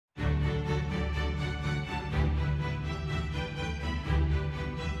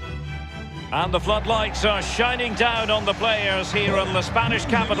And the floodlights are shining down on the players here in the Spanish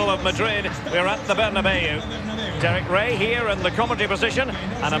capital of Madrid. We're at the Bernabeu. Derek Ray here in the commentary position,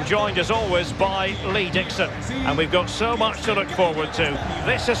 and I'm joined as always by Lee Dixon. And we've got so much to look forward to.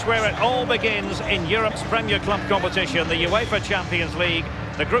 This is where it all begins in Europe's Premier Club competition, the UEFA Champions League,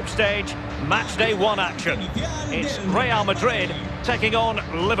 the group stage, match day 1 action. It's Real Madrid taking on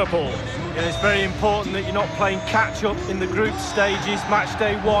Liverpool. Yeah, it's very important that you're not playing catch-up in the group stages. Match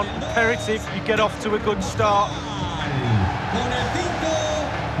day 1, imperative you get off to a good start.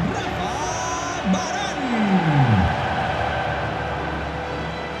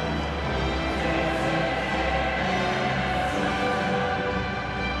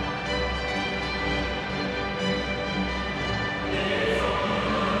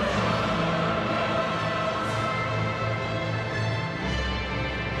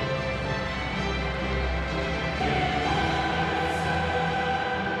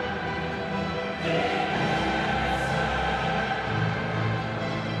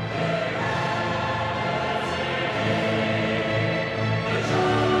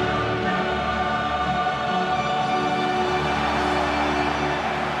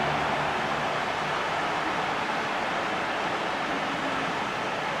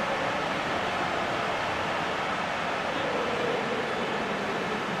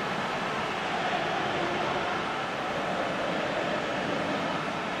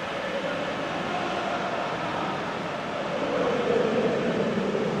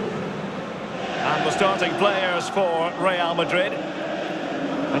 Starting players for Real Madrid.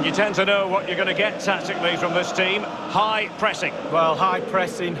 And you tend to know what you're going to get tactically from this team. High pressing. Well, high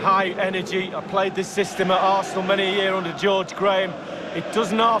pressing, high energy. I played this system at Arsenal many a year under George Graham. It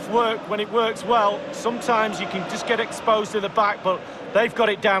doesn't half work when it works well. Sometimes you can just get exposed to the back, but they've got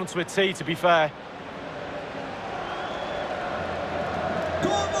it down to a T, to be fair.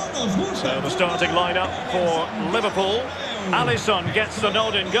 So the starting lineup for Liverpool. Alisson gets the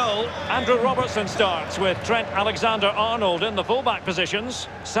nod in goal. Andrew Robertson starts with Trent Alexander-Arnold in the fullback positions.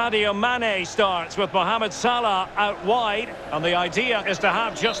 Sadio Mane starts with Mohamed Salah out wide. And the idea is to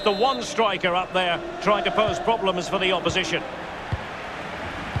have just the one striker up there trying to pose problems for the opposition.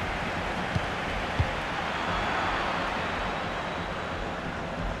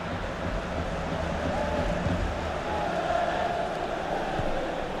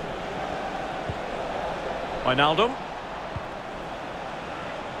 Wijnaldum.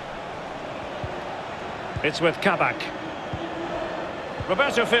 It's with Kabak.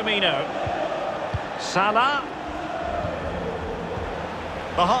 Roberto Firmino. Salah.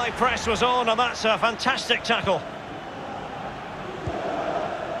 The high press was on, and that's a fantastic tackle.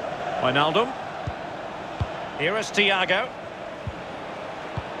 Wijnaldum. Here is Thiago.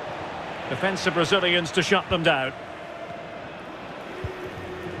 Defensive Brazilians to shut them down.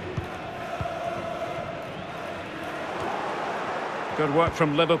 Good work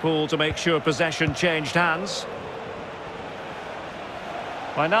from Liverpool to make sure possession changed hands.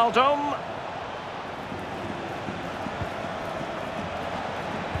 Wijnaldum.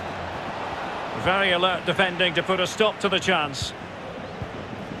 Very alert defending to put a stop to the chance.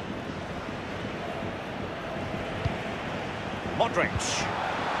 Modric.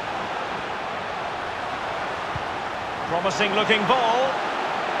 Promising looking ball.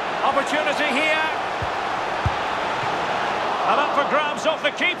 Opportunity here. And up for grabs off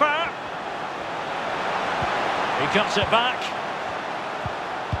the keeper. He cuts it back.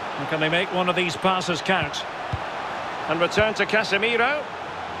 And can they make one of these passes count? And return to Casemiro.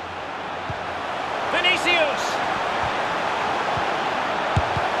 Vinicius.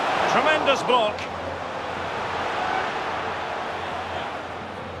 Tremendous block.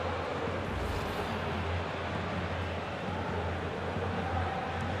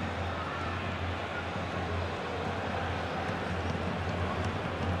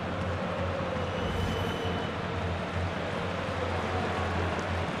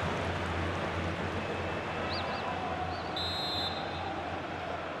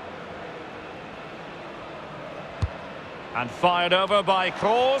 And fired over by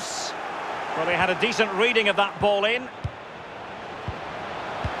Kroos. Well, they had a decent reading of that ball in.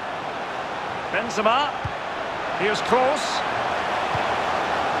 Benzema. Here's Kroos.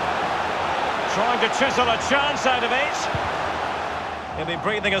 Trying to chisel a chance out of it. He'll be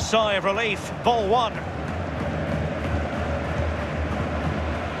breathing a sigh of relief. Ball 1.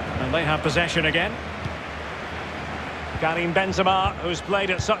 And they have possession again. Karim Benzema, who's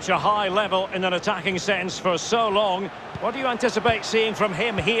played at such a high level in an attacking sense for so long. What do you anticipate seeing from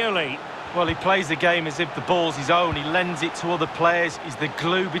him here, Lee? Well, he plays the game as if the ball's his own. He lends it to other players. He's the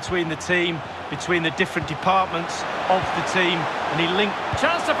glue between the team, between the different departments of the team, and he links...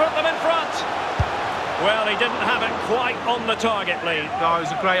 Chance to put them in front. Well, he didn't have it quite on the target, Lee. Oh, it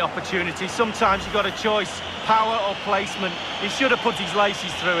was a great opportunity. Sometimes you've got a choice, power or placement. He should have put his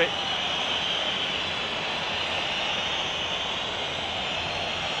laces through it.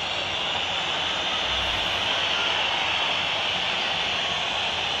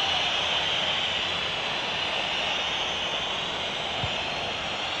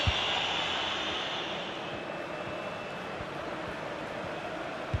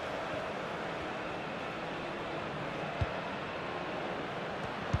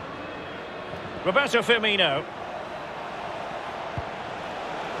 Roberto Firmino.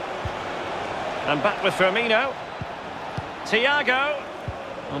 And back with Firmino. Thiago.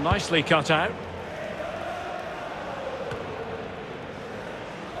 Well, nicely cut out.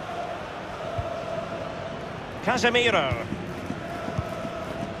 Casemiro.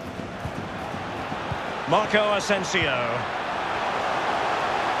 Marco Asensio.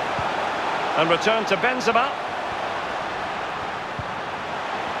 And return to Benzema.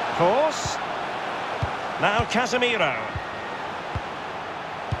 Course. Now Casemiro.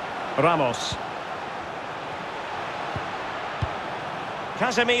 Ramos.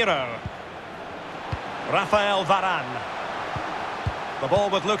 Casemiro. Rafael Varane. The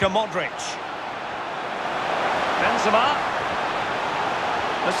ball with Luka Modric. Benzema.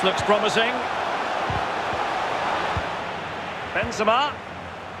 This looks promising. Benzema.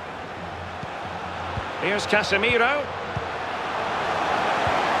 Here's Casemiro.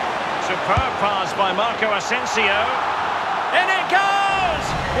 Superb pass by Marco Asensio. In it goes!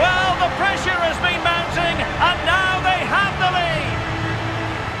 Well, the pressure has been mounting, and now they have the lead.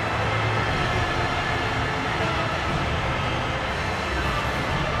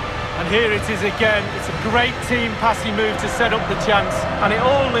 And here it is again. It's a great team passing move to set up the chance, and it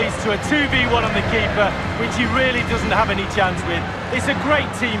all leads to a 2v1 on the keeper, which he really doesn't have any chance with. It's a great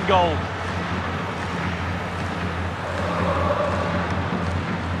team goal.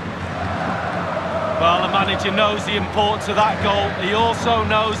 Well, the manager knows the importance of that goal. He also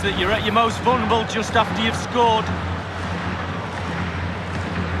knows that you're at your most vulnerable just after you've scored.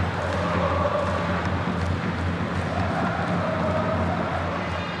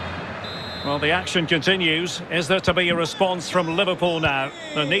 Well, the action continues. Is there to be a response from Liverpool now?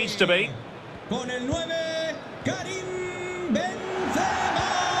 There needs to be.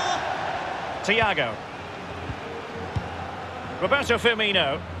 Thiago. Roberto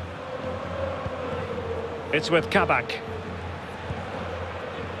Firmino. It's with Kabak.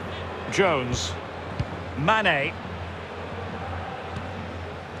 Jones. Mane.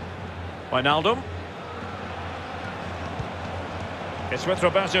 Wijnaldum. It's with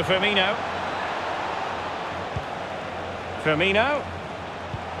Roberto Firmino. Firmino.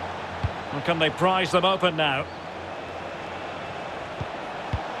 And can they prise them open now?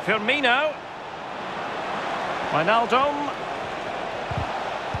 Firmino. Wijnaldum.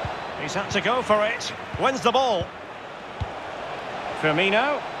 He's had to go for it. Wins the ball.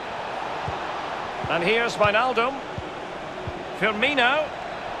 Firmino. And here's Wijnaldum. Firmino.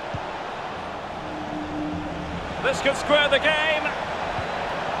 This could square the game.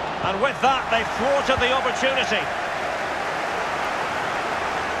 And with that, they've thwarted the opportunity.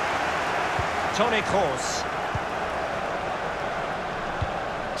 Toni Kroos.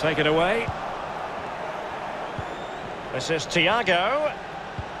 Take it away. This is Thiago.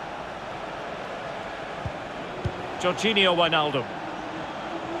 Jorginho Wijnaldum.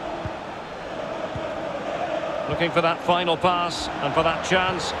 Looking for that final pass and for that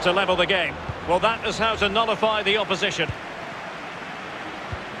chance to level the game. Well, that is how to nullify the opposition.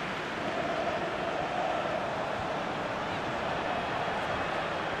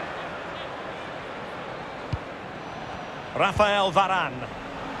 Rafael Varane.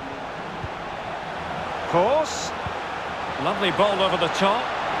 Course. Lovely ball over the top.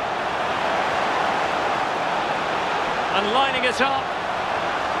 And lining it up.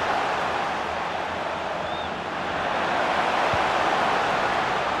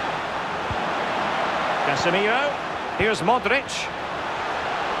 Casemiro. Here's Modric.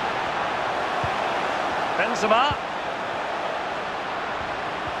 Benzema.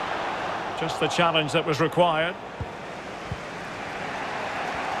 Just the challenge that was required.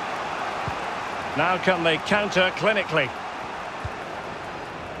 Now can they counter clinically?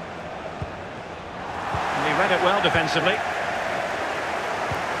 And he read it well defensively.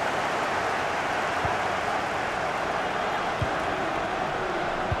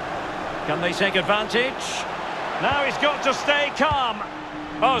 Can they take advantage? Now he's got to stay calm.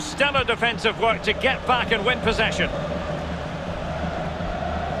 Oh, stellar defensive work to get back and win possession.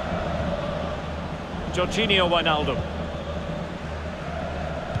 Jorginho Wijnaldum.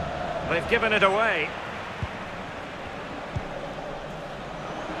 They've given it away.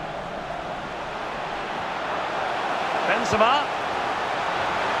 Benzema.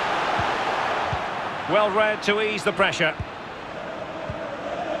 Well read to ease the pressure.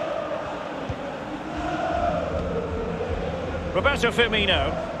 Roberto Firmino.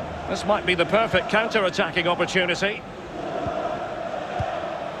 This might be the perfect counter-attacking opportunity.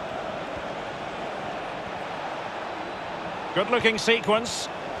 Good-looking sequence.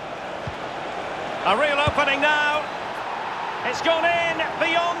 A real opening now. It's gone in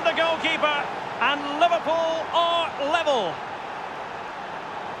beyond the goalkeeper. And Liverpool are level.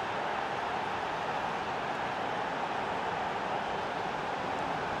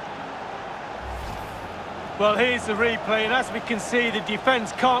 Well, here's the replay, and as we can see, the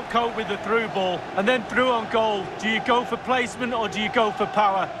defence can't cope with the through ball. And then through on goal, do you go for placement or do you go for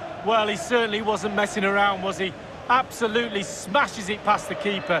power? Well, he certainly wasn't messing around, was he? Absolutely smashes it past the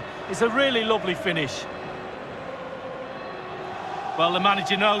keeper. It's a really lovely finish. Well, the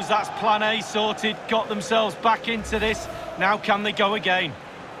manager knows that's plan A sorted, got themselves back into this. Now can they go again?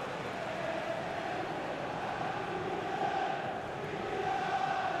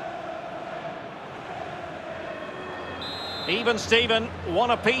 Even Steven, one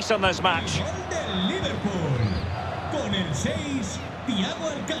apiece on this match. Liverpool con el 6, Thiago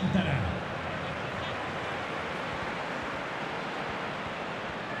Alcántara.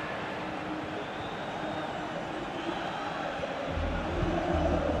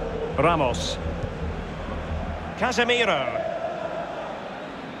 Ramos. Casemiro.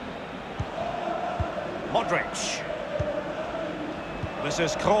 Modric. This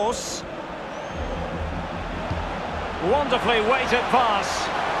is Kroos. Wonderfully weighted pass.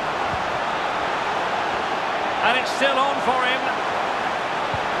 And it's still on for him.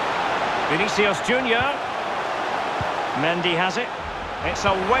 Vinicius Junior. Mendy has it. It's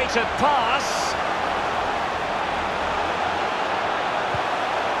a weighted pass.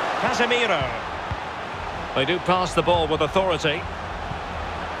 Casemiro. They do pass the ball with authority.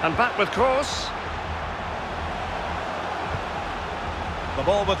 And back with Kroos. The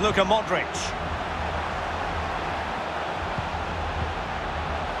ball with Luka Modric.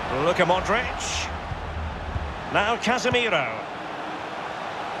 Luka Modric. Now Casemiro.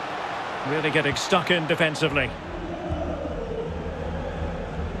 Really getting stuck in defensively.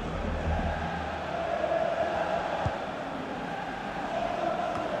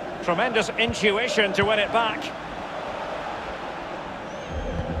 Tremendous intuition to win it back.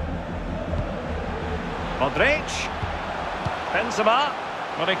 Modric. Benzema.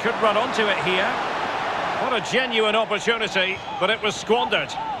 Well, he could run onto it here. What a genuine opportunity, but it was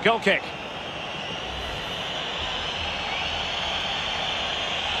squandered. Goal kick.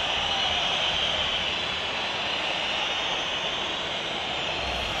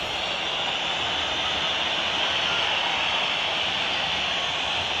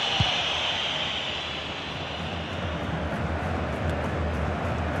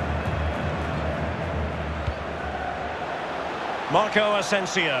 Marco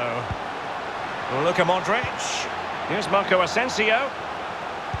Asensio. Luka Modric. Here's Marco Asensio.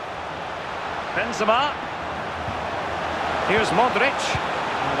 Benzema. Here's Modric.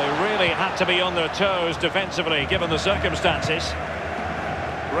 Well, they really had to be on their toes defensively, given the circumstances.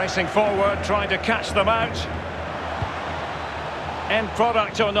 Racing forward, trying to catch them out. End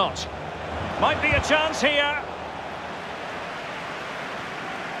product or not. Might be a chance here.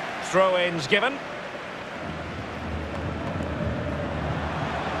 Throw-ins given.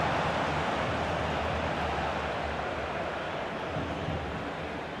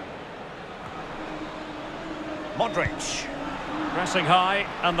 Modric. Pressing high,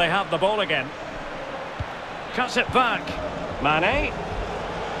 and they have the ball again. Cuts it back. Mane.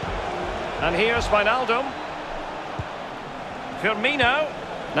 And here's Wijnaldum. Firmino.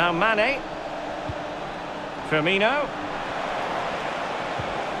 Now Mane. Firmino.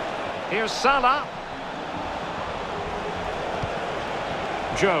 Here's Salah.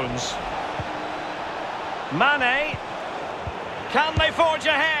 Jones. Mane. Can they forge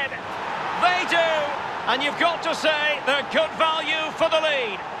ahead? They do! And you've got to say they're good value for the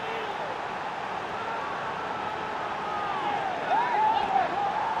lead.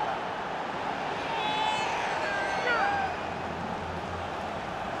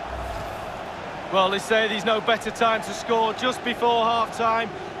 Well, they say there's no better time to score just before half-time.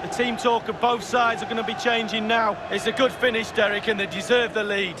 The team talk of both sides are going to be changing now. It's a good finish, Derek, and they deserve the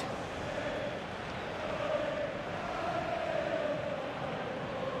lead.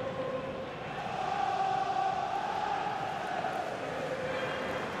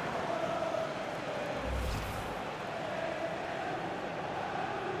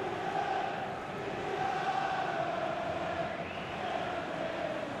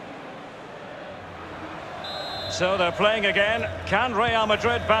 So they're playing again. Can Real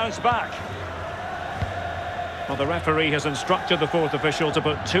Madrid bounce back? Well, the referee has instructed the fourth official to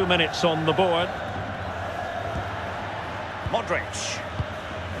put 2 minutes on the board. Modric.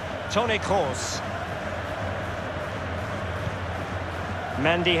 Toni Kroos.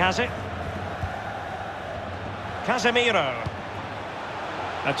 Mendy has it. Casemiro.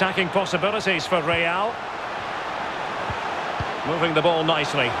 Attacking possibilities for Real. Moving the ball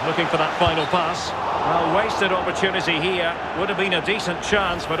nicely, looking for that final pass. Well, wasted opportunity here. Would have been a decent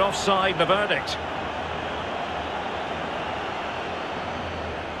chance, but offside the verdict.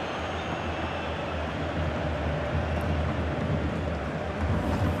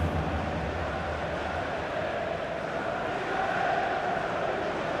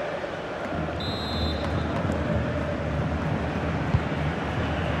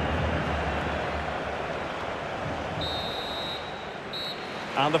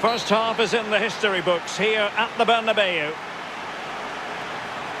 And the first half is in the history books here at the Bernabeu.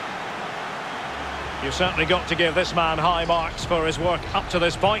 You've certainly got to give this man high marks for his work up to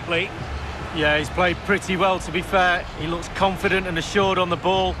this point, Lee. Yeah, he's played pretty well, to be fair. He looks confident and assured on the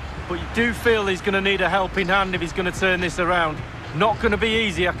ball, but you do feel he's going to need a helping hand if he's going to turn this around. Not going to be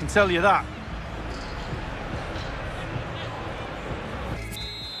easy, I can tell you that.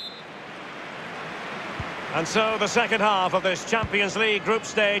 And so the second half of this Champions League group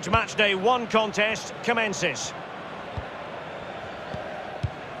stage matchday 1 contest commences.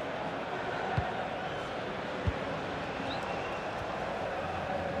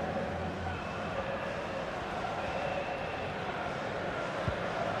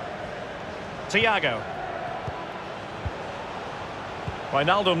 Thiago.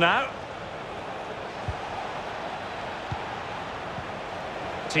 Wijnaldum now.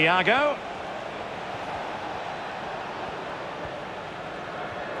 Thiago.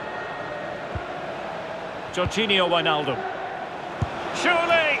 Jorginho Wijnaldum.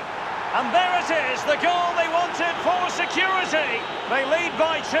 Surely! And there it is, the goal they wanted for security. They lead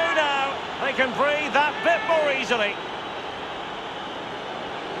by 2 now. They can breathe that bit more easily.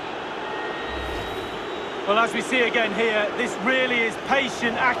 Well, as we see again here, this really is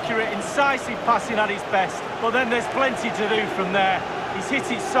patient, accurate, incisive passing at its best. But then there's plenty to do from there. He's hit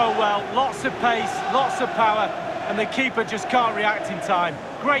it so well, lots of pace, lots of power, and the keeper just can't react in time.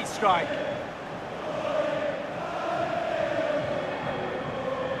 Great strike.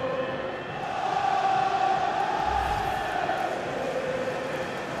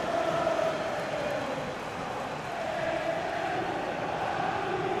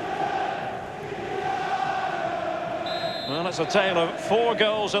 Well, it's a tale of 4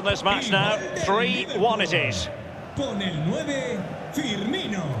 goals in this match now. 3-1 it is. Con el 9,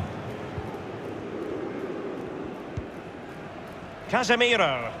 Firmino.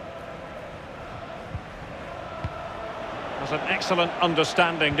 Casemiro. Has an excellent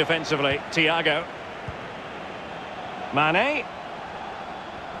understanding defensively. Thiago. Mane.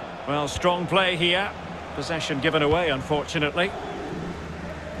 Well, strong play here. Possession given away, unfortunately.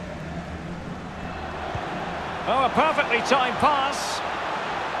 Oh, a perfectly timed pass.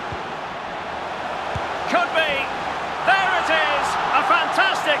 Could be. There it is. A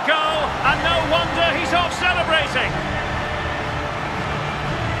fantastic goal. And no wonder he's off celebrating.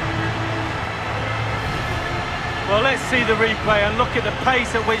 Well, let's see the replay and look at the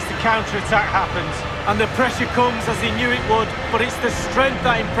pace at which the counter-attack happens. And the pressure comes as he knew it would, but it's the strength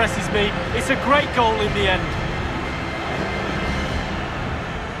that impresses me. It's a great goal in the end.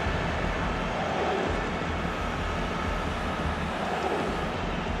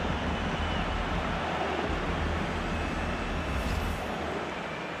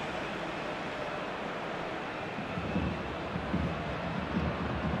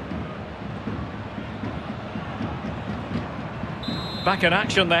 Back in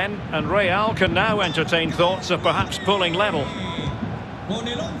action then, and Real can now entertain thoughts of perhaps pulling level. Con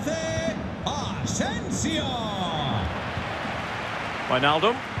el 11, Asensio.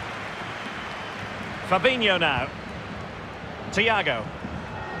 Wijnaldum. Fabinho now. Thiago.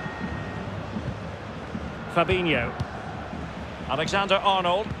 Fabinho.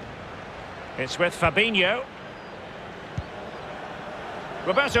 Alexander-Arnold. It's with Fabinho.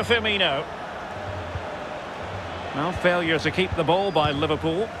 Roberto Firmino. Well, failure to keep the ball by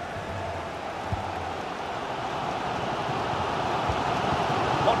Liverpool.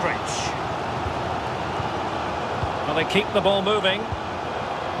 Modric. Well, they keep the ball moving.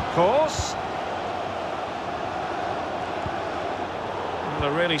 Kroos. And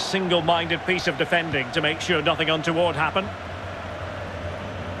a really single-minded piece of defending to make sure nothing untoward happened.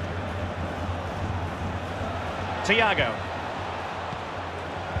 Thiago.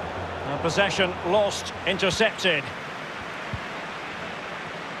 Possession lost, intercepted.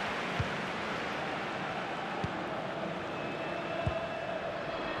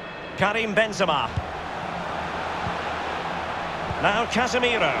 Karim Benzema. Now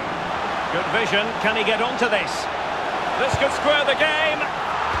Casemiro. Good vision. Can he get onto this? This could square the game.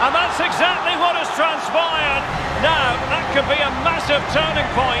 And that's exactly what has transpired. Now, that could be a massive turning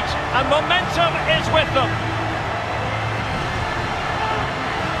point, and momentum is with them.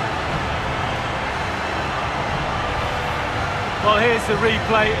 Well, here's the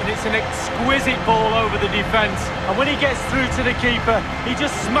replay, and it's an exquisite ball over the defence. And when he gets through to the keeper, he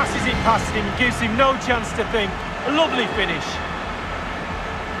just smashes it past him, gives him no chance to think. A lovely finish.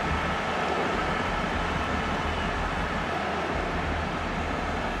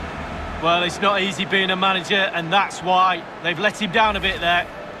 Well, it's not easy being a manager, and that's why they've let him down a bit there.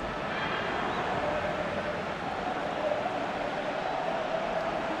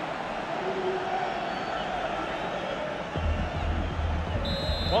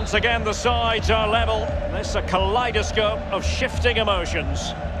 Once again, the sides are level. This is a kaleidoscope of shifting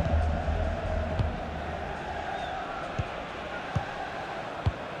emotions.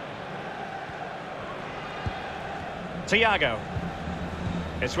 Thiago.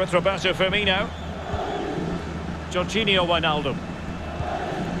 It's with Roberto Firmino. Jorginho Wijnaldum.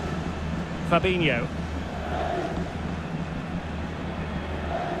 Fabinho.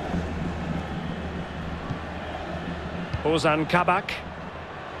 Ozan Kabak.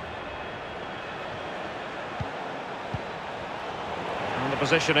 And the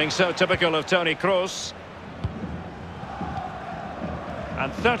positioning so typical of Toni Kroos.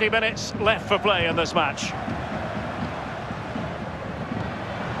 And 30 minutes left for play in this match.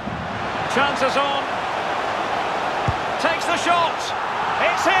 Chances on. Takes the shot.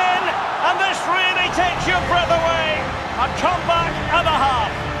 It's in. And this really takes your breath away. A comeback and a half.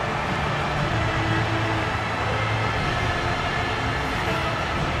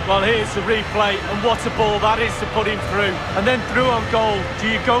 Well, here's the replay, and what a ball that is to put him through. And then through on goal. Do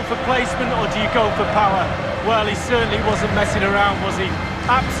you go for placement or do you go for power? Well, he certainly wasn't messing around, was he?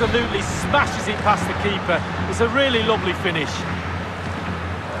 Absolutely smashes it past the keeper. It's a really lovely finish.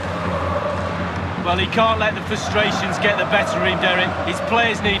 Well, he can't let the frustrations get the better of him, Derek. His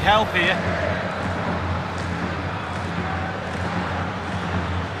players need help here.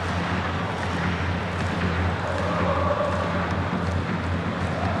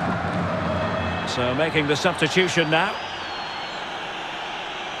 So making the substitution now.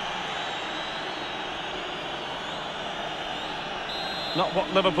 Not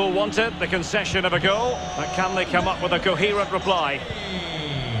what Liverpool wanted, the concession of a goal. But can they come up with a coherent reply?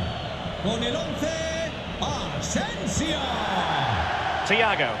 Con el 11, Asensio.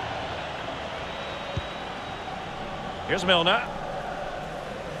 Thiago. Here's Milner.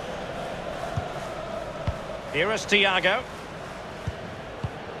 Here is Thiago.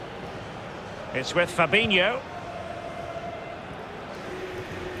 It's with Fabinho.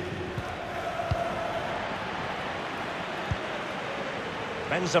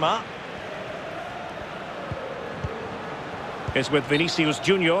 Benzema. It's with Vinicius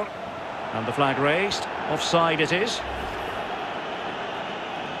Junior. And the flag raised. Offside it is.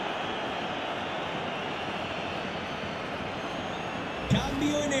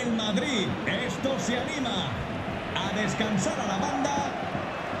 Cambio en el Madrid. Esto se anima. A descansar a la banda.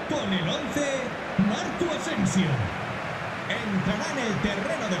 Con el 11, Marco Asensio. Entrará en el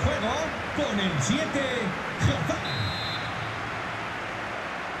terreno de juego con el 7, Hala.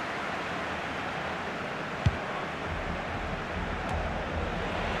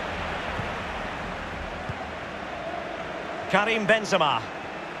 Karim Benzema.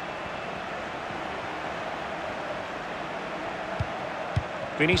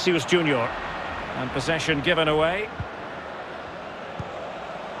 Vinicius Junior. And possession given away.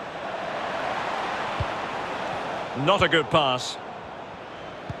 Not a good pass.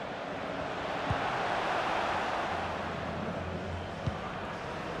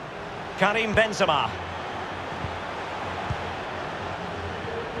 Karim Benzema.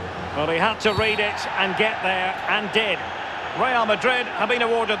 Well, he had to read it and get there, and did. Real Madrid have been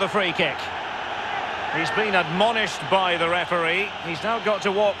awarded the free kick. He's been admonished by the referee. He's now got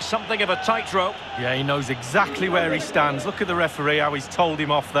to walk something of a tightrope. Yeah, he knows exactly where he stands. Look at the referee, how he's told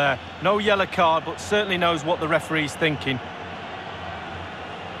him off there. No yellow card, but certainly knows what the referee's thinking.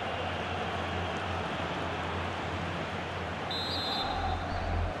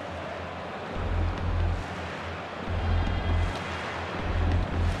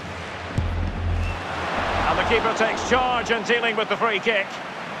 And the keeper takes charge and dealing with the free kick.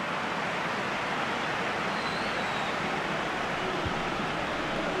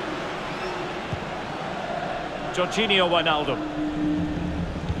 Jorginho Wijnaldum.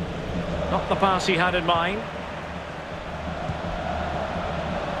 Not the pass he had in mind.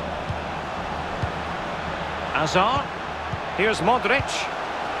 Hazard. Here's Modric.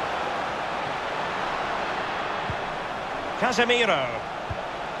 Casemiro.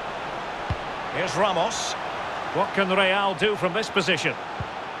 Here's Ramos. What can Real do from this position?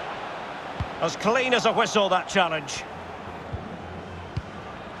 As clean as a whistle, that challenge.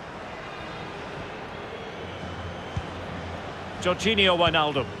 Jorginho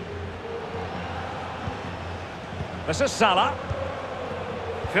Wijnaldum. This is Salah.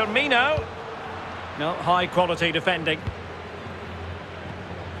 Firmino. No, high quality defending.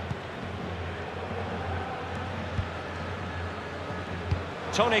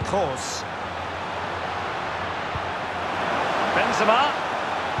 Toni Kroos. Benzema.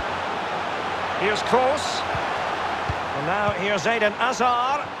 Here's Kroos. And now here's Eden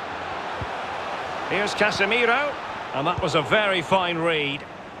Hazard. Here's Casemiro. And that was a very fine read.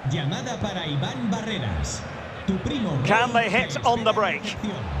 Llamada para Iván Barreras. Tu primo Can they hit on the break?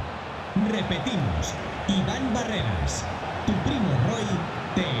 Repetimos. Iván Barreras. Tu primo Roy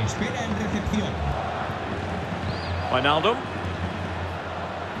te espera en recepción. Wijnaldum.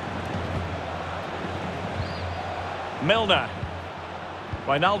 Milner.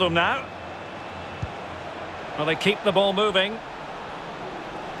 Wijnaldum now. Well, they keep the ball moving.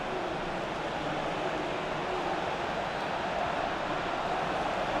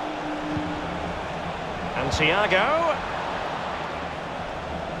 And Thiago.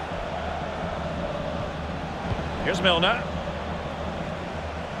 Here's Milner.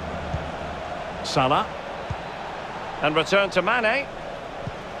 Salah. And return to Mane.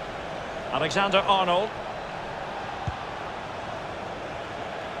 Alexander-Arnold.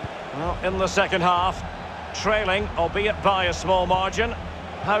 Well, in the second half, trailing, albeit by a small margin.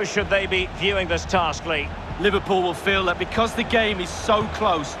 How should they be viewing this task, Lee? Liverpool will feel that because the game is so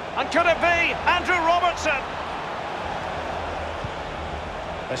close. And could it be Andrew Robertson?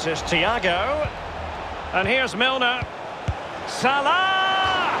 This is Thiago. And here's Milner.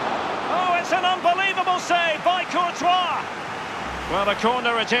 Salah! Oh, it's an unbelievable save by Courtois. Well, a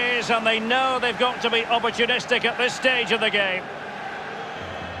corner it is, and they know they've got to be opportunistic at this stage of the game.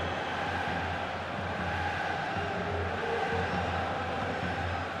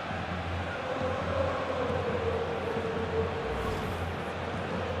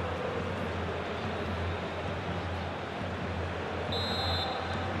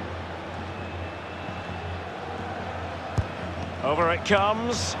 Over it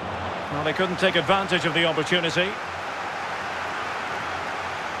comes. Well, they couldn't take advantage of the opportunity.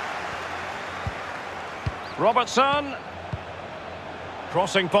 Robertson.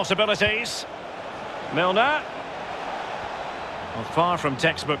 Crossing possibilities. Milner. Well, far from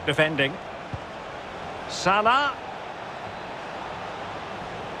textbook defending. Salah.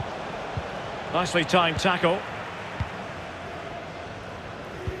 Nicely timed tackle.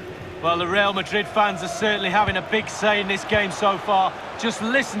 Well, the Real Madrid fans are certainly having a big say in this game so far. Just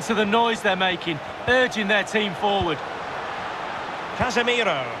listen to the noise they're making, urging their team forward.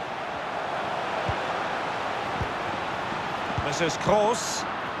 Casemiro. This is Kroos.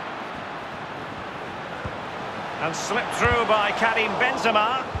 And slipped through by Karim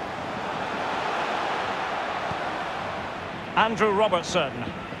Benzema. Andrew Robertson.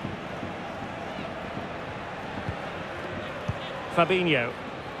 Fabinho.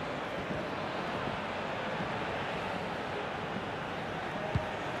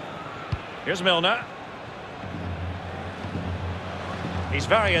 Here's Milner. He's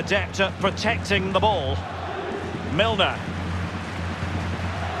very adept at protecting the ball. Milner.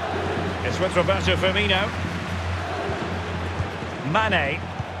 It's with Roberto Firmino. Mane.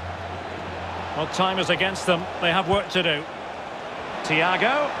 Well, time is against them. They have work to do.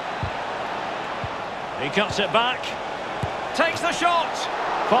 Thiago. He cuts it back. Takes the shot.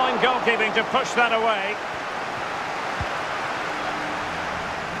 Fine goalkeeping to push that away.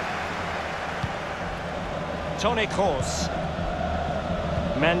 Toni Kroos.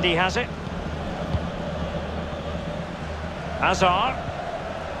 Mendy has it. Hazard.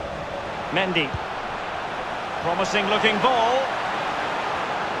 Mendy. Promising looking ball.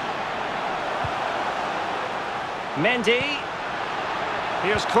 Mendy.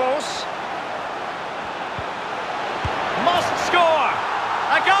 Here's Kroos. Must score!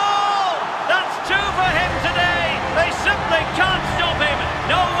 A goal! That's two for him today! They simply can't stop him!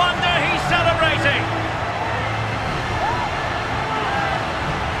 No wonder he's celebrating!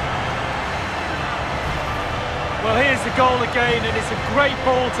 Well, here's the goal again, and it's a great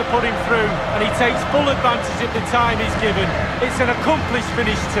ball to put him through, and he takes full advantage of the time he's given. It's an accomplished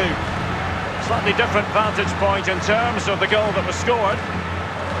finish too. Slightly different vantage point in terms of the goal that was scored.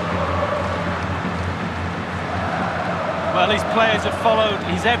 Well, his players have followed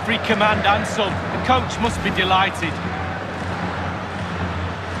his every command and some. The coach must be delighted.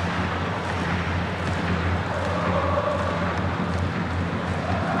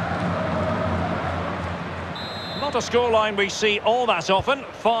 Not a scoreline we see all that often.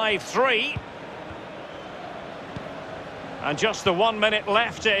 5-3. And just the 1 minute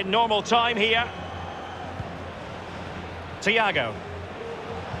left in normal time here. Thiago.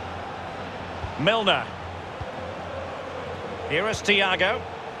 Milner. Here is Thiago.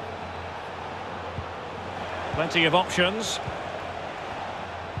 Plenty of options.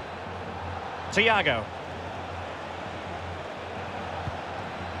 Thiago.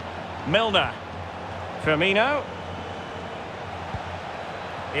 Milner. Firmino.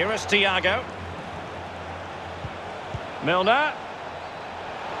 Here is Thiago. Milner.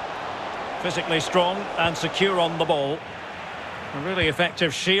 Physically strong and secure on the ball. A really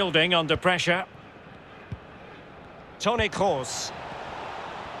effective shielding under pressure. Toni Kroos.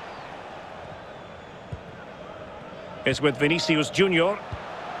 Is with Vinicius Junior.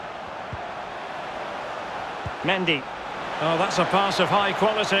 Mendy. Oh, that's a pass of high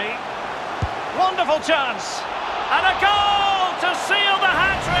quality. Wonderful chance. And a goal to seal the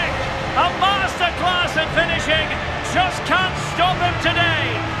hat-trick. A masterclass in finishing. Just can't stop him today.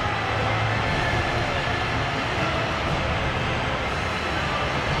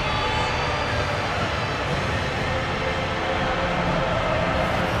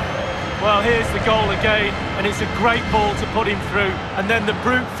 Well, here's the goal again, and it's a great ball to put him through. And then the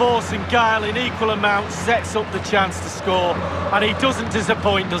brute force and guile in equal amounts sets up the chance to score. And he doesn't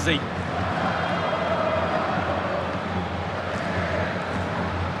disappoint, does he?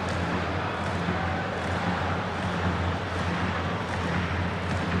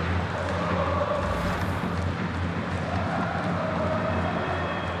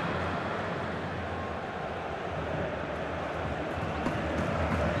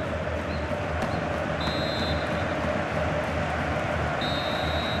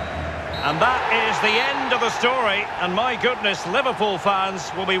 And that is the end of the story. And my goodness, Liverpool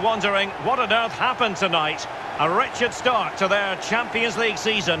fans will be wondering what on earth happened tonight. A wretched start to their Champions League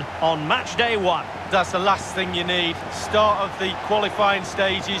season on match day 1. That's the last thing you need. Start of the qualifying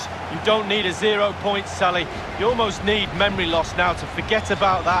stages. You don't need a 0 point tally. You almost need memory loss now to forget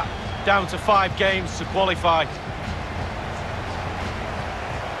about that. Down to 5 games to qualify.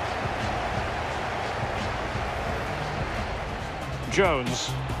 Jones.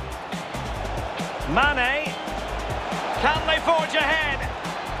 Mane. Can they forge ahead?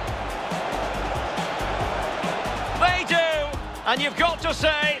 They do! And you've got to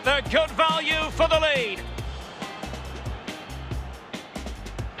say they're good value for the lead.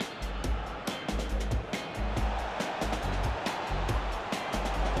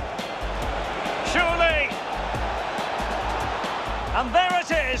 Surely! And there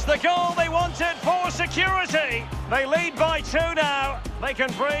it is, the goal they wanted for security. They lead by 2 now. They can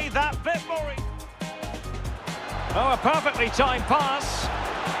breathe that bit more. Oh, a perfectly timed pass.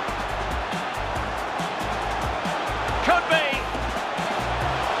 Could be.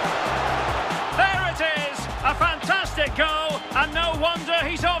 There it is. A fantastic goal. And no wonder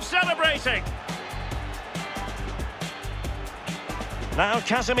he's off celebrating. Now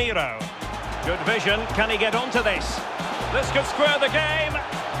Casemiro. Good vision. Can he get onto this? This could square the game.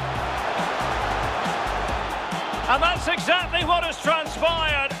 And that's exactly what has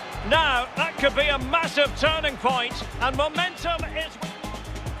transpired. Now, that could be a massive turning point, and momentum is...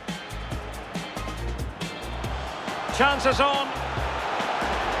 Chances on.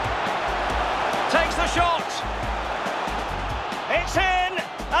 Takes the shot. It's in,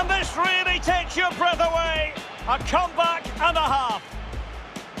 and this really takes your breath away. A comeback and a half.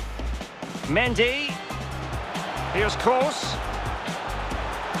 Mendy. Here's Kroos.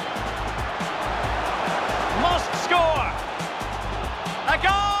 Must score. A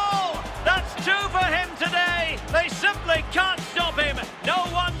goal! That's 2 for him today. They simply can't stop him. No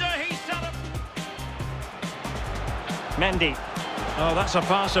wonder he's celebrating. Mendy. Oh, that's a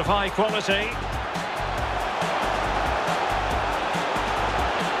pass of high quality.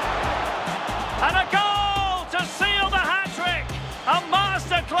 And a goal to seal the hat-trick. A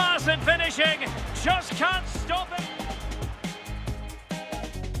masterclass in finishing. Just can't stop him.